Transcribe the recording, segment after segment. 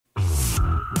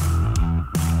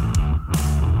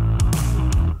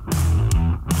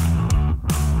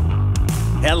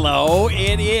Hello,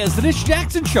 it is the Nisha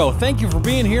Jackson Show. Thank you for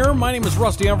being here. My name is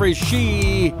Rusty Humphries.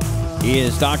 She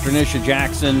is Dr. Nisha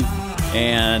Jackson.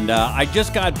 And I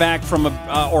just got back from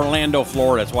Orlando,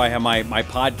 Florida. That's why I have my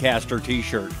podcaster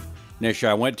T-shirt. Nisha,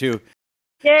 I went to...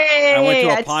 Yay!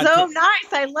 It's so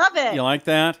nice. I love it. You like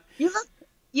that?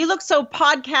 You look so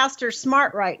podcaster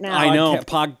smart right now. I know.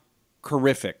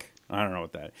 Pod-corific. I don't know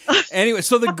what that is. Anyway,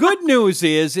 so the good news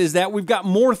is that we've got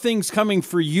more things coming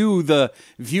for you, the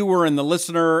viewer and the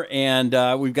listener, and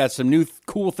we've got some new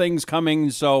cool things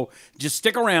coming. So just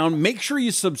stick around. Make sure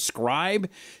you subscribe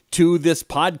to this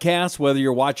podcast, whether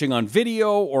you're watching on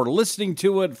video or listening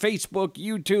to it, Facebook,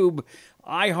 YouTube,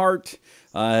 iHeart,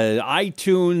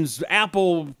 iTunes,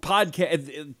 Apple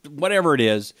Podcast, whatever it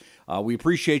is. We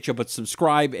appreciate you, but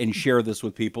subscribe and share this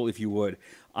with people if you would.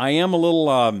 I am a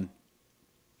little...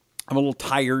 I'm a little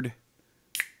tired,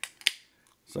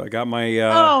 so I got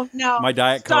my my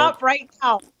Diet Coke. Stop right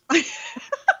now!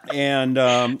 And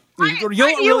you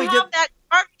really have that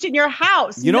garbage in your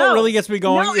house. You know what really gets me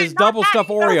going is double stuffed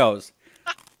Oreos.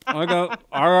 I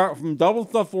got some double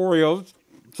stuffed Oreos.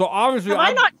 So obviously,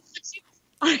 have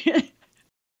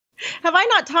I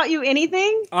not taught you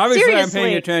anything? Obviously, Seriously. I'm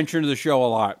paying attention to the show a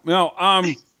lot. Now,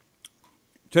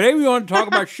 today we want to talk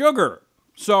about sugar.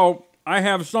 So I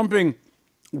have something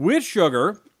with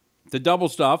sugar, the double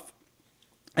stuff,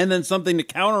 and then something to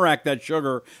counteract that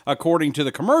sugar, according to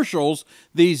the commercials,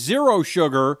 the zero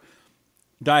sugar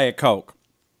Diet Coke.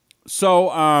 So,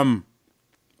 how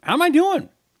am I doing?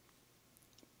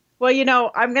 Well, you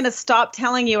know, I'm going to stop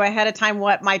telling you ahead of time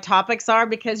what my topics are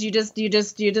because you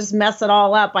just mess it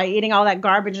all up by eating all that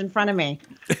garbage in front of me.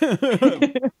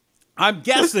 I'm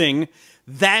guessing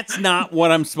that's not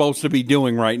what I'm supposed to be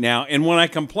doing right now. And when I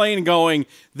complain going,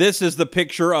 this is the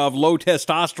picture of low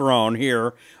testosterone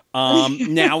here,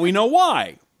 now we know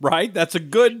why, right? That's a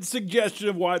good suggestion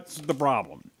of what's the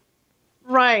problem.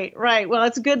 Right. Well,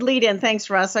 it's a good lead in. Thanks,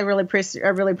 Russ. I really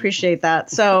appreciate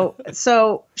that.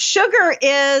 So sugar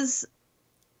is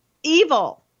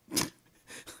evil.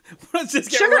 Let's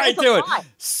just get right to it.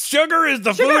 Sugar is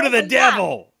the food of the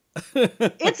devil.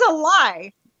 It's a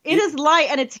lie. It is light,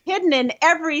 and it's hidden in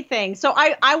everything. So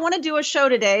I want to do a show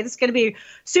today. This is going to be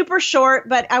super short,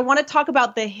 but I want to talk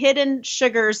about the hidden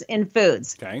sugars in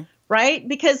foods. Okay. Right?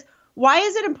 Because why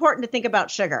is it important to think about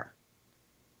sugar?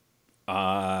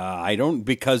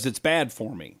 Because it's bad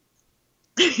for me.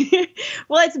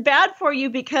 Well, it's bad for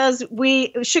you because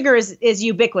sugar is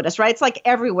ubiquitous, right? It's like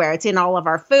everywhere. It's in all of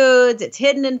our foods. It's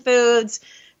hidden in foods.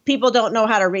 People don't know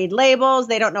how to read labels.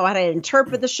 They don't know how to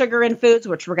interpret the sugar in foods,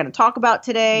 which we're going to talk about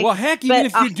today. Well, heck, even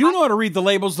if you do know how to read the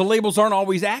labels aren't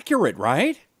always accurate,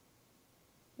 right?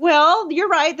 Well, you're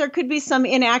right. There could be some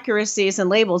inaccuracies in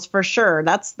labels for sure.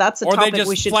 That's a topic we should talk about. Or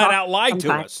they just flat out lied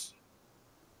to us.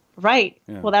 Right.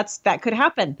 Yeah. Well, that could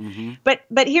happen. Mm-hmm.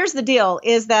 But here's the deal: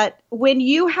 is that when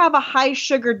you have a high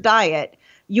sugar diet,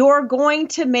 you're going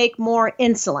to make more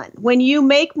insulin. When you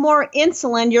make more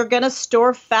insulin, you're going to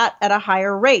store fat at a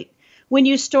higher rate. When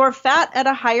you store fat at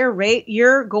a higher rate,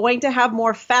 you're going to have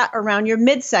more fat around your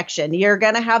midsection. You're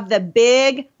going to have the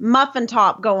big muffin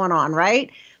top going on,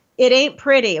 right? It ain't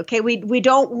pretty, okay? We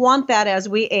don't want that as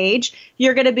we age.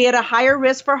 You're going to be at a higher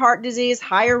risk for heart disease,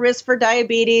 higher risk for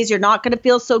diabetes. You're not going to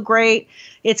feel so great.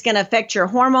 It's going to affect your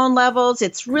hormone levels.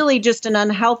 It's really just an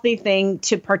unhealthy thing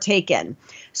to partake in.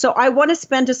 So I want to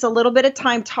spend just a little bit of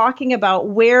time talking about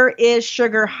where is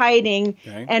sugar hiding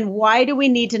and why do we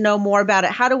need to know more about it?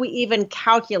 How do we even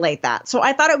calculate that? So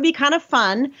I thought it would be kind of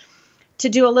fun to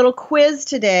do a little quiz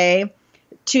today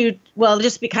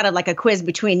just be kind of like a quiz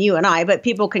between you and I, but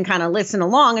people can kind of listen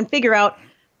along and figure out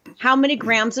how many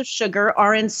grams of sugar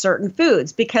are in certain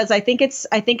foods, because I think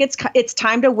it's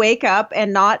time to wake up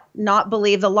and not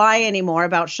believe the lie anymore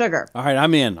about sugar. All right,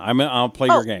 I'm in. I'll play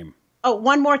your game. Oh,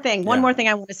 one more thing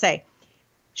I want to say.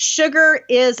 Sugar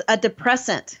is a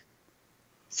depressant.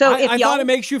 So I thought it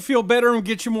makes you feel better and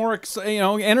gets you more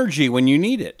energy when you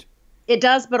need it. It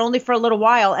does, but only for a little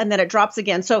while, and then it drops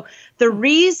again. So the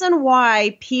reason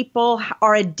why people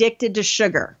are addicted to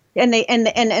sugar,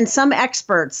 and some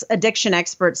addiction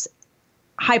experts,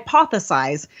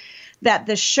 hypothesize that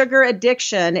the sugar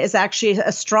addiction is actually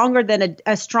a stronger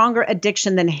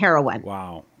addiction than heroin.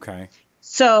 Wow. Okay.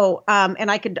 So,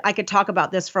 and I could talk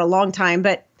about this for a long time,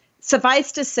 but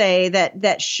suffice to say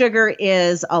that sugar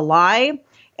is a lie,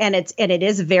 and it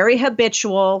is very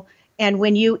habitual. And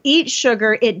when you eat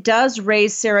sugar, it does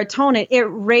raise serotonin. It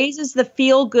raises the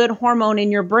feel-good hormone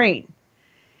in your brain.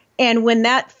 And when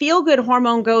that feel-good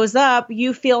hormone goes up,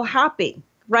 you feel happy.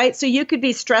 right? So you could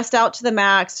be stressed out to the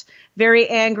max, very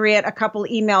angry at a couple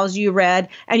emails you read,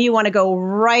 and you want to go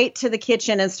right to the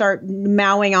kitchen and start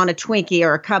mowing on a Twinkie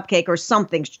or a cupcake or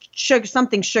something,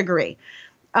 something sugary.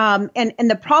 And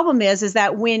the problem is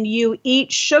that when you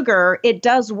eat sugar, it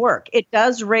does work. It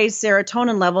does raise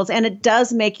serotonin levels and it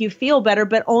does make you feel better,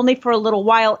 but only for a little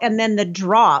while. And then the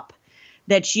drop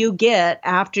that you get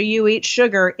after you eat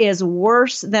sugar is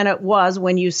worse than it was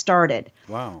when you started.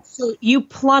 Wow. So you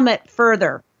plummet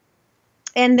further.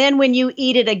 And then when you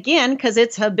eat it again, because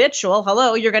it's habitual,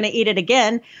 hello, you're going to eat it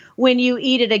again. When you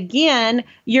eat it again,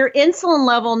 your insulin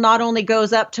level not only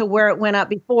goes up to where it went up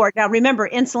before. Now, remember,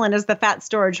 insulin is the fat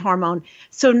storage hormone.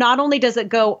 So not only does it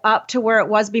go up to where it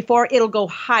was before, it'll go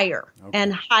higher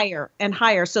and higher and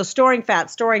higher. So storing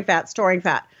fat, storing fat, storing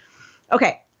fat.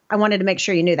 Okay, I wanted to make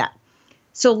sure you knew that.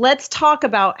 So let's talk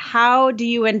about how do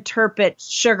you interpret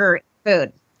sugar in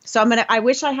food. So I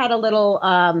wish I had a little,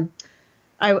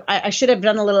 I should have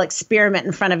done a little experiment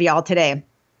in front of y'all today.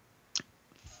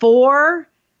 4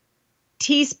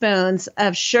 teaspoons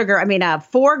of sugar,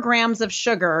 4 grams of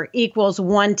sugar equals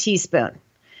 1 teaspoon.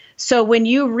 So when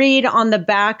you read on the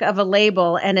back of a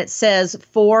label and it says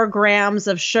 4 grams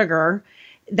of sugar,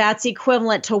 that's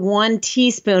equivalent to 1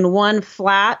 teaspoon, 1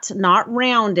 flat, not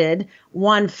rounded,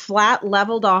 1 flat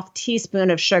leveled off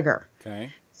teaspoon of sugar.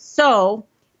 Okay. So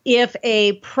if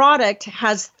a product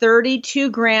has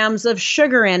 32 grams of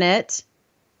sugar in it,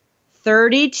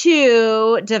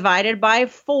 32 divided by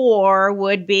 4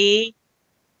 would be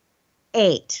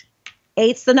 8.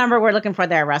 8's the number we're looking for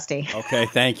there, Rusty. Okay,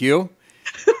 thank you.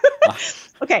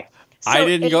 Okay. So I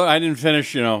didn't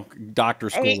finish, doctor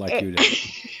school like you did.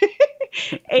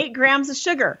 8 grams of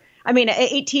sugar.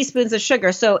 8 teaspoons of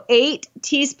sugar. So 8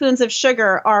 teaspoons of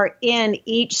sugar are in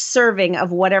each serving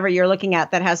of whatever you're looking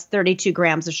at that has 32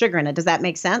 grams of sugar in it. Does that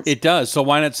make sense? It does. So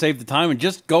why not save the time and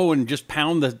just go and just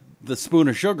pound the spoon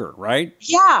of sugar, right?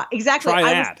 Yeah, exactly.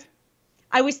 Try that.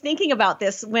 I was thinking about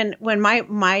this when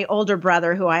my older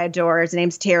brother, who I adore, his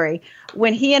name's Terry,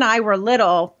 when he and I were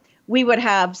little, we would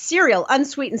have cereal,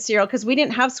 unsweetened cereal, because we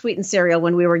didn't have sweetened cereal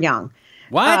when we were young.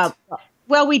 What?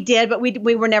 Well, we did, but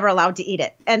we were never allowed to eat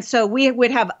it. And so we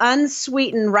would have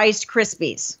unsweetened Rice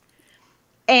Krispies.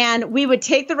 And we would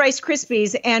take the Rice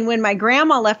Krispies, and when my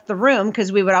grandma left the room,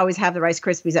 because we would always have the Rice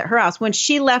Krispies at her house, when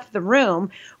she left the room,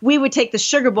 we would take the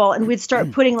sugar bowl and we'd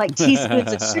start putting like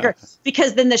teaspoons of sugar,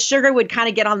 because then the sugar would kind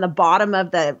of get on the bottom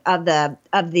of the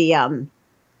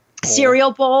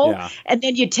cereal bowl. Yeah. And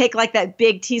then you'd take like that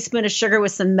big teaspoon of sugar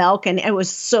with some milk, and it was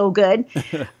so good.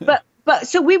 But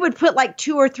so we would put like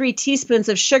 2 or 3 teaspoons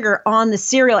of sugar on the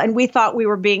cereal, and we thought we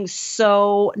were being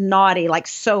so naughty, like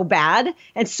so bad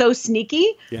and so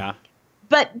sneaky. Yeah.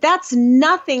 But that's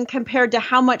nothing compared to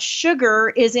how much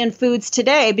sugar is in foods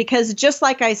today, because just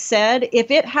like I said, if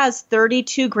it has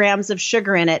 32 grams of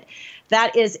sugar in it,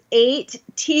 that is 8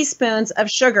 teaspoons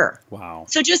of sugar. Wow.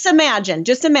 So just imagine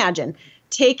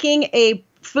taking a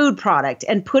food product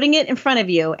and putting it in front of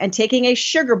you, and taking a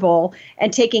sugar bowl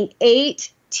and taking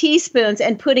 8 teaspoons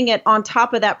and putting it on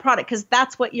top of that product, because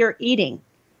that's what you're eating.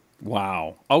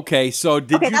 Wow. Okay. So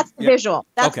that's the visual.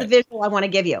 That's the visual I want to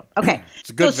give you. Okay. It's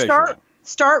a good visual.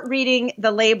 Start reading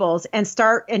the labels and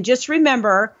just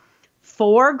remember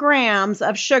 4 grams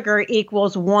of sugar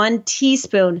equals 1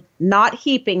 teaspoon, not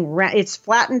heaping. It's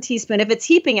flattened teaspoon. If it's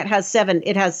heaping, it has 7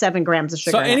 grams of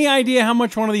sugar. So any idea how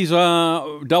much one of these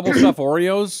double stuff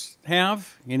Oreos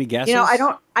have? Any guesses?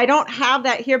 I don't have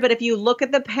that here, but if you look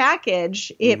at the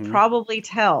package, it probably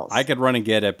tells. I could run and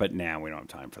get it, but we don't have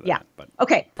time for that. Yeah. But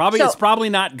okay. it's probably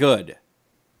not good.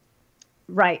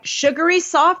 Right. Sugary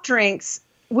soft drinks.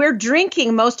 We're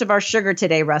drinking most of our sugar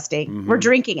today, Rusty. We're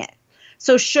drinking it.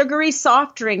 So sugary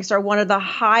soft drinks are one of the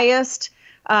highest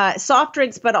soft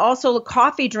drinks, but also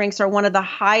coffee drinks are one of the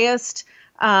highest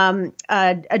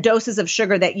doses of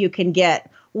sugar that you can get.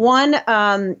 One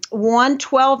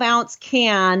 12-ounce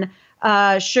can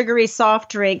sugary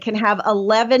soft drink can have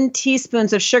 11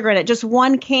 teaspoons of sugar in it, just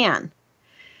one can.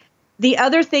 The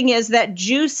other thing is that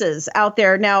juices out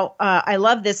there now, I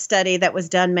love this study that was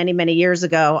done many, many years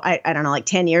ago. I don't know, like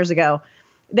 10 years ago,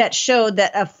 that showed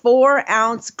that a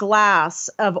 4-ounce glass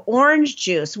of orange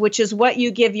juice, which is what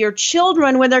you give your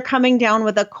children when they're coming down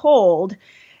with a cold,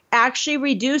 actually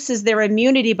reduces their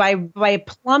immunity by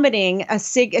plummeting a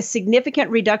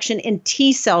significant reduction in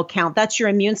T cell count. That's your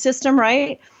immune system,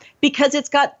 right? Because it's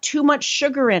got too much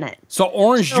sugar in it. So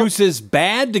orange juice is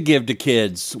bad to give to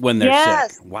kids when they're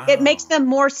sick. Wow. It makes them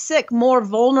more sick, more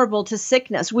vulnerable to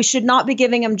sickness. We should not be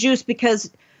giving them juice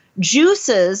because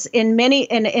Juices in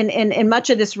much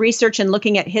of this research and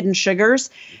looking at hidden sugars,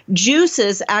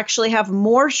 juices actually have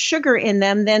more sugar in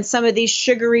them than some of these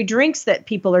sugary drinks that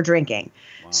people are drinking.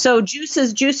 Wow. So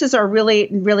juices are really,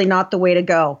 really not the way to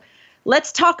go.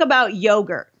 Let's talk about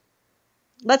yogurt.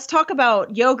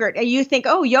 And you think,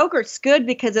 oh, yogurt's good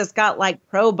because it's got like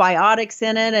probiotics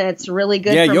in it and it's really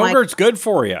good. Yeah, yogurt's good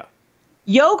for you.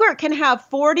 Yogurt can have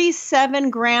 47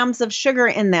 grams of sugar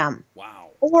in them. Wow.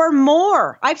 Or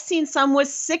more. I've seen some with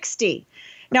 60.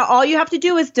 Now, all you have to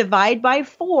do is divide by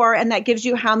 4, and that gives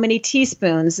you how many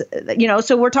teaspoons.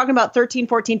 So we're talking about 13,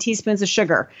 14 teaspoons of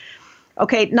sugar.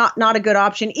 Okay, not a good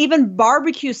option. Even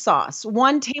barbecue sauce.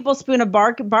 1 tablespoon of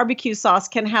barbecue sauce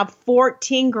can have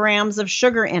 14 grams of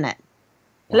sugar in it.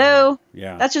 Wow. Hello?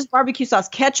 Yeah. That's just barbecue sauce.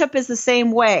 Ketchup is the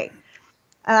same way.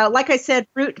 Like I said,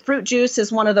 fruit juice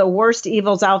is one of the worst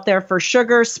evils out there for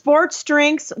sugar. Sports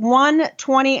drinks, 1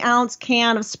 20-ounce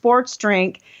can of sports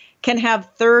drink can have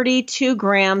 32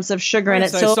 grams of sugar in it.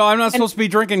 So I'm not supposed to be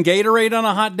drinking Gatorade on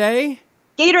a hot day?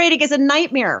 Gatorade is a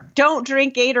nightmare. Don't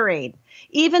drink Gatorade.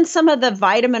 Even some of the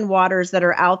vitamin waters that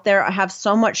are out there have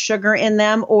so much sugar in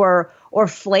them, or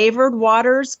flavored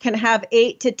waters can have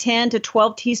 8 to 10 to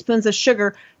 12 teaspoons of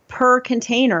sugar per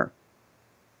container.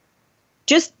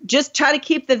 Just try to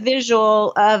keep the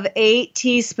visual of 8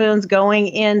 teaspoons going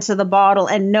into the bottle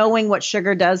and knowing what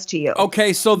sugar does to you.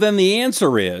 Okay, so then the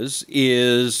answer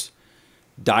is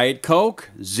Diet Coke,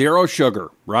 0 sugar,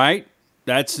 right?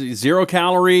 That's 0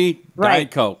 calorie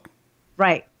Diet Coke.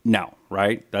 Right. No,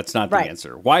 right? That's not the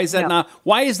answer. Why is that not?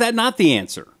 Why is that not the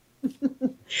answer?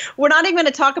 We're not even going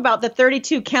to talk about the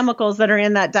 32 chemicals that are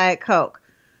in that Diet Coke.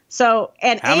 So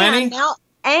how many?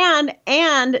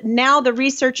 And now the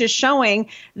research is showing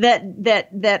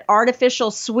that artificial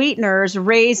sweeteners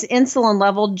raise insulin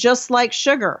level just like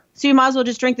sugar. So you might as well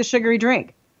just drink the sugary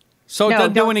drink. So it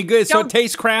doesn't do any good. So it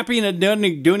tastes crappy and it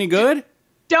doesn't do any good?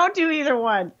 Don't do either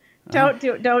one. Don't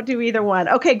do either one.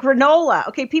 Okay, granola.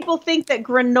 Okay, people think that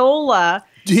granola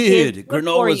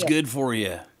granola's good for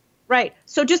you. Right.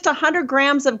 So just 100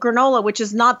 grams of granola, which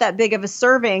is not that big of a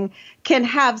serving, can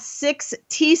have 6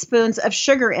 teaspoons of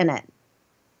sugar in it.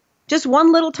 Just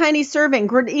one little tiny serving.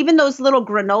 Even those little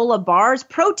granola bars,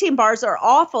 protein bars are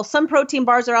awful. Some protein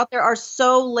bars are out there are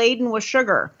so laden with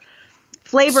sugar.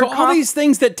 Flavored so all these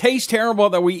things that taste terrible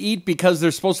that we eat because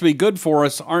they're supposed to be good for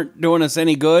us aren't doing us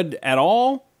any good at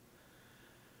all?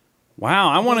 Wow,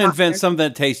 I want to invent something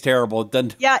that tastes terrible.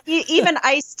 Yeah, even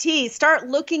iced tea. Start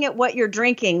looking at what you're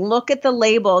drinking. Look at the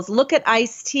labels. Look at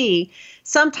iced tea.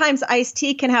 Sometimes iced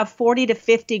tea can have 40 to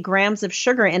 50 grams of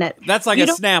sugar in it. That's like a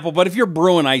Snapple, but if you're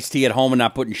brewing iced tea at home and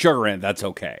not putting sugar in it, that's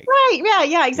okay. Right,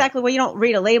 yeah, exactly. Yeah. Well, you don't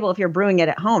read a label if you're brewing it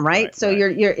at home, right? So you're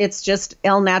it's just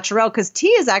el natural, because tea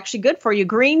is actually good for you.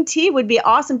 Green tea would be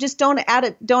awesome. Just don't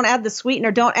add the sweetener.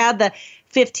 Don't add the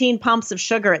 15 pumps of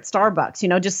sugar at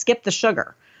Starbucks. Just skip the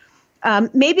sugar.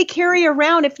 Maybe carry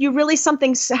around, if you really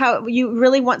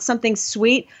want something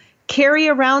sweet, carry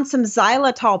around some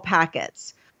xylitol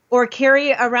packets, or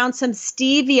carry around some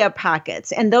stevia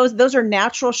packets. And those are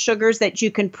natural sugars that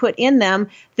you can put in them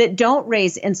that don't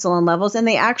raise insulin levels, and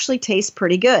they actually taste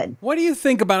pretty good. What do you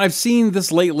think about, I've seen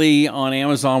this lately on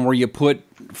Amazon where you put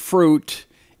fruit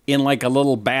in like a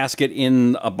little basket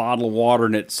in a bottle of water,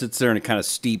 and it sits there and it kind of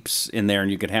steeps in there,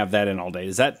 and you can have that in all day.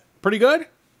 Is that pretty good?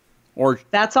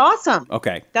 That's awesome.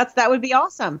 Okay. That would be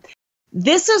awesome.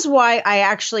 This is why I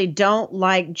actually don't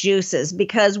like juices,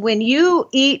 because when you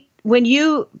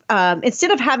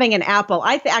instead of having an apple,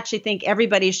 I actually think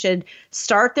everybody should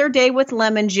start their day with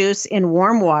lemon juice in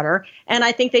warm water, and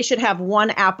I think they should have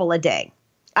 1 apple a day.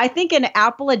 I think an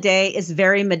apple a day is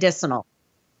very medicinal.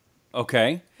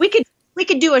 Okay. We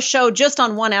could do a show just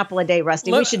on 1 apple a day,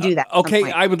 Rusty. We should do that.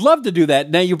 Okay, I would love to do that.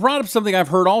 Now, you brought up something I've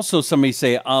heard also somebody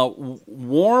say,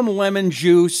 warm lemon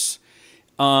juice,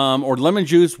 or lemon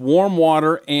juice, warm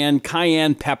water, and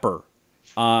cayenne pepper,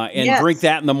 and drink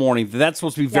that in the morning. That's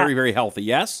supposed to be very, very healthy,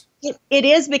 yes? It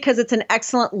is, because it's an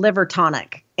excellent liver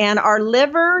tonic. And our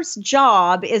liver's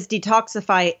job is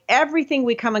detoxify everything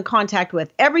we come in contact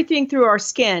with, everything through our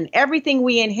skin, everything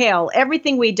we inhale,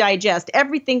 everything we digest,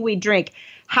 everything we drink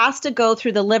has to go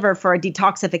through the liver for a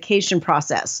detoxification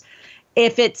process.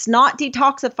 If it's not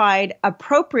detoxified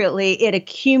appropriately, it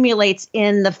accumulates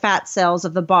in the fat cells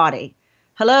of the body.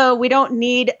 Hello, we don't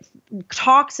need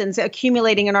toxins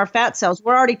accumulating in our fat cells.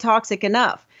 We're already toxic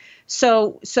enough.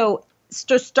 So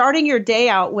starting your day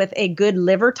out with a good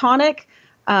liver tonic,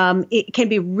 it can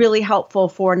be really helpful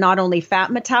for not only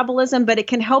fat metabolism, but it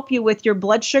can help you with your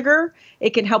blood sugar.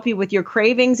 It can help you with your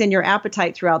cravings and your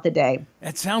appetite throughout the day.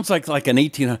 It sounds like an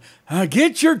 1800.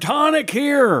 Get your tonic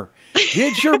here.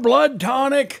 Get your blood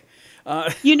tonic.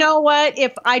 You know what?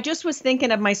 If I just was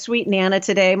thinking of my sweet Nana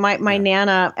today, my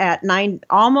Nana at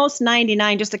almost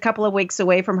 99, just a couple of weeks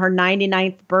away from her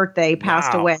 99th birthday,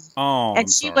 passed away. Oh, and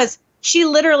she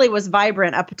literally was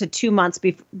vibrant up to 2 months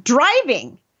before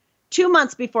driving. 2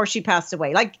 months before she passed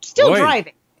away, like still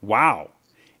driving. Wow.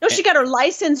 No, she got her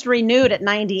license renewed at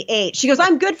 98. She goes,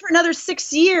 I'm good for another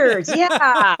 6 years.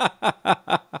 Yeah.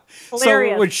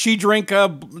 So would she drink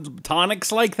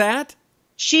tonics like that?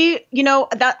 She,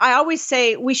 that I always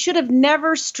say we should have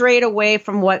never strayed away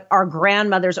from what our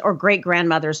grandmothers or great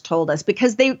grandmothers told us,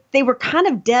 because they were kind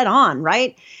of dead on,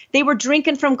 right? They were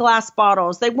drinking from glass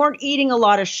bottles. They weren't eating a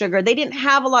lot of sugar. They didn't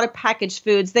have a lot of packaged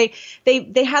foods. They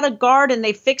had a garden.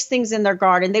 They fixed things in their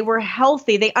garden. They were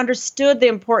healthy. They understood the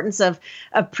importance of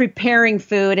preparing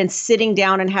food and sitting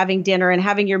down and having dinner and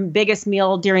having your biggest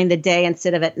meal during the day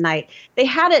instead of at night. They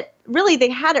had it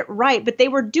right, but they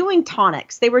were doing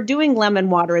tonics. They were doing lemon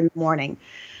water in the morning.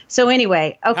 So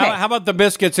anyway, okay. How about the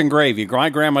biscuits and gravy? My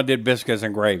grandma did biscuits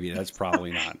and gravy. That's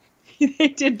probably not. They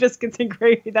did biscuits and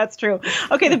gravy. That's true.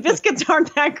 Okay, the biscuits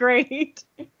aren't that great.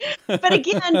 But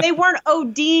again, they weren't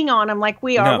ODing on them like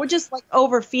we are. No. We're just like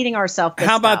overfeeding ourselves.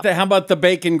 How about the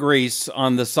bacon grease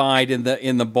on the side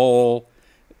in the bowl?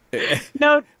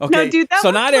 No, okay. No, dude. So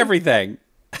not everything.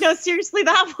 No, seriously,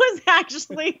 that was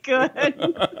actually good.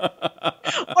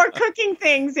 Or cooking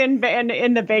things in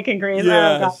the bacon grease.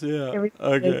 Yes, yeah.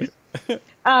 Okay.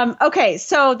 Okay,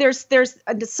 so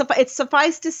it's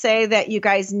suffice to say that you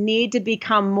guys need to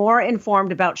become more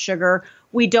informed about sugar.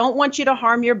 We don't want you to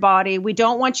harm your body. We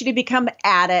don't want you to become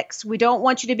addicts. We don't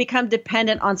want you to become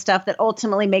dependent on stuff that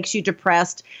ultimately makes you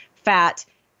depressed, fat,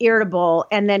 irritable,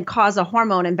 and then cause a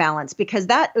hormone imbalance, because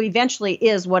that eventually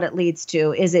is what it leads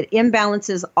to. Is it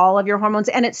imbalances all of your hormones,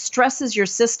 and it stresses your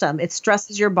system. It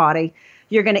stresses your body.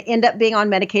 You're going to end up being on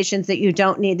medications that you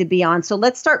don't need to be on. So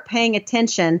let's start paying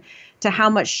attention to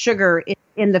how much sugar is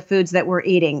in the foods that we're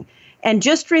eating. And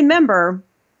just remember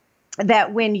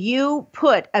that when you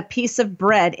put a piece of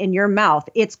bread in your mouth,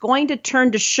 it's going to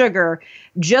turn to sugar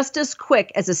just as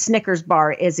quick as a Snickers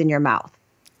bar is in your mouth.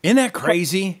 Isn't that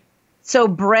crazy? So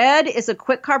bread is a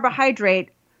quick carbohydrate.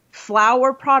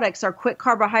 Flour products are quick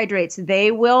carbohydrates. They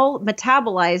will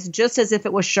metabolize just as if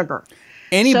it was sugar.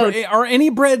 Are any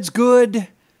breads good?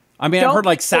 I mean, I've heard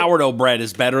like sourdough bread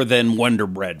is better than Wonder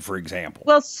Bread, for example.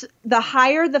 Well, the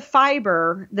higher the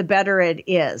fiber, the better it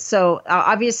is. So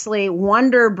obviously,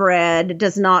 Wonder Bread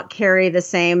does not carry the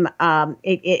same,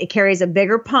 it carries a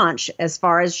bigger punch as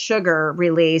far as sugar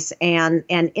release and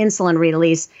insulin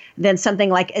release than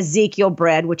something like Ezekiel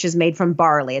bread, which is made from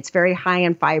barley. It's very high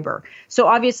in fiber. So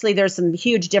obviously, there's some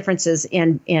huge differences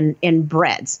in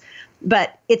breads.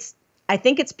 But I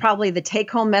think it's probably the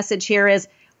take-home message here is,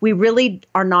 we really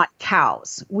are not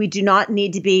cows. We do not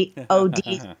need to be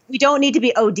We don't need to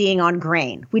be ODing on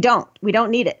grain. We don't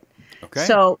need it. Okay.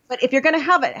 So, but if you're going to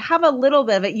have it, have a little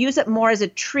bit of it. Use it more as a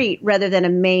treat rather than a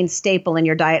main staple in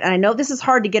your diet. And I know this is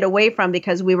hard to get away from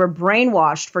because we were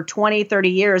brainwashed for 20, 30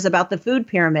 years about the food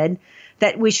pyramid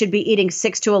that we should be eating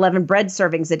 6 to 11 bread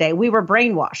servings a day. We were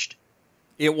brainwashed.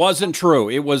 It wasn't true.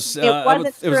 It was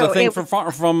a thing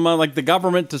from like the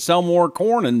government to sell more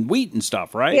corn and wheat and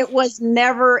stuff, right? It was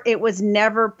never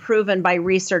proven by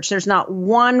research. There's not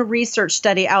one research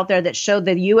study out there that showed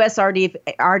the U.S.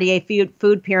 RDA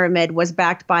food pyramid was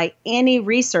backed by any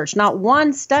research. Not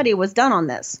one study was done on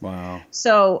this. Wow.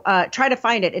 So try to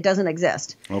find it. It doesn't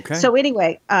exist. Okay. So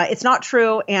anyway, it's not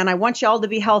true. And I want you all to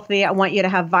be healthy. I want you to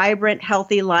have vibrant,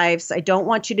 healthy lives. I don't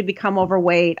want you to become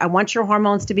overweight. I want your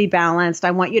hormones to be balanced.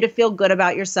 I want you to feel good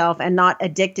about yourself and not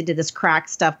addicted to this crack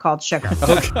stuff called sugar.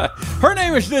 Okay. Her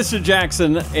name is Nisha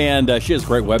Jackson, and she has a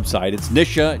great website. It's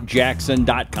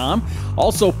nishajackson.com.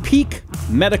 Also,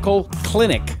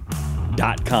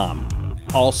 peakmedicalclinic.com.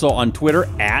 Also on Twitter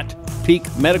at Peak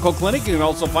Medical Clinic. You can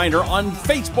also find her on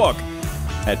Facebook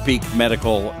at Peak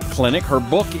Medical Clinic. Her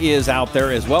book is out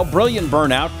there as well, Brilliant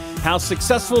Burnout: How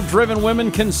Successful Driven Women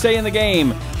Can Stay in the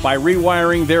Game by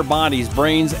Rewiring Their Bodies,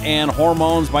 Brains, and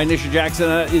Hormones by Nisha Jackson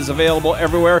is available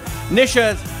everywhere.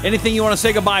 Nisha, anything you want to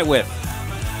say goodbye with?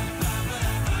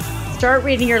 Start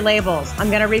reading your labels. I'm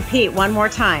going to repeat one more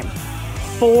time.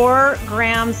 4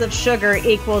 grams of sugar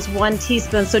equals 1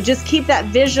 teaspoon. So just keep that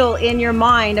visual in your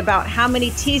mind about how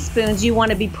many teaspoons you want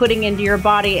to be putting into your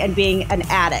body and being an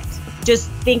addict.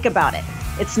 Just think about it.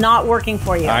 It's not working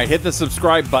for you. All right, hit the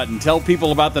subscribe button. Tell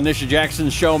people about the Nisha Jackson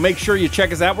Show. Make sure you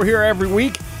check us out. We're here every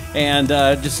week. And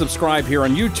just subscribe here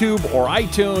on YouTube or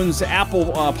iTunes, Apple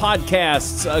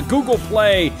Podcasts, Google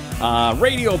Play,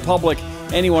 Radio Public,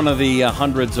 any one of the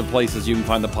hundreds of places you can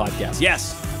find the podcast.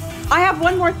 Yes? I have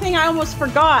one more thing I almost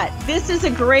forgot. This is a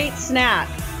great snack.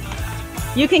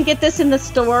 You can get this in the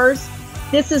stores.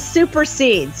 This is Super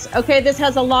Seeds. Okay, this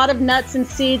has a lot of nuts and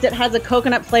seeds. It has a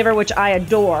coconut flavor, which I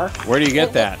adore. Where do you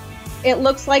get that? It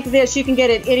looks like this. You can get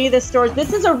it at any of the stores.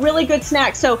 This is a really good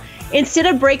snack. So instead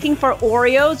of breaking for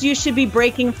Oreos, you should be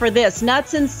breaking for this.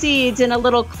 Nuts and seeds in a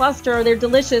little cluster. They're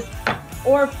delicious.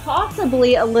 Or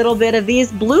possibly a little bit of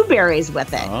these blueberries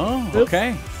with it. Oh,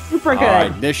 okay. Super good. All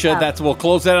right, Nisha, we'll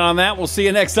close that on that. We'll see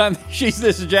you next time. She's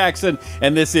Nisha Jackson,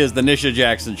 and this is the Nisha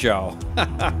Jackson Show.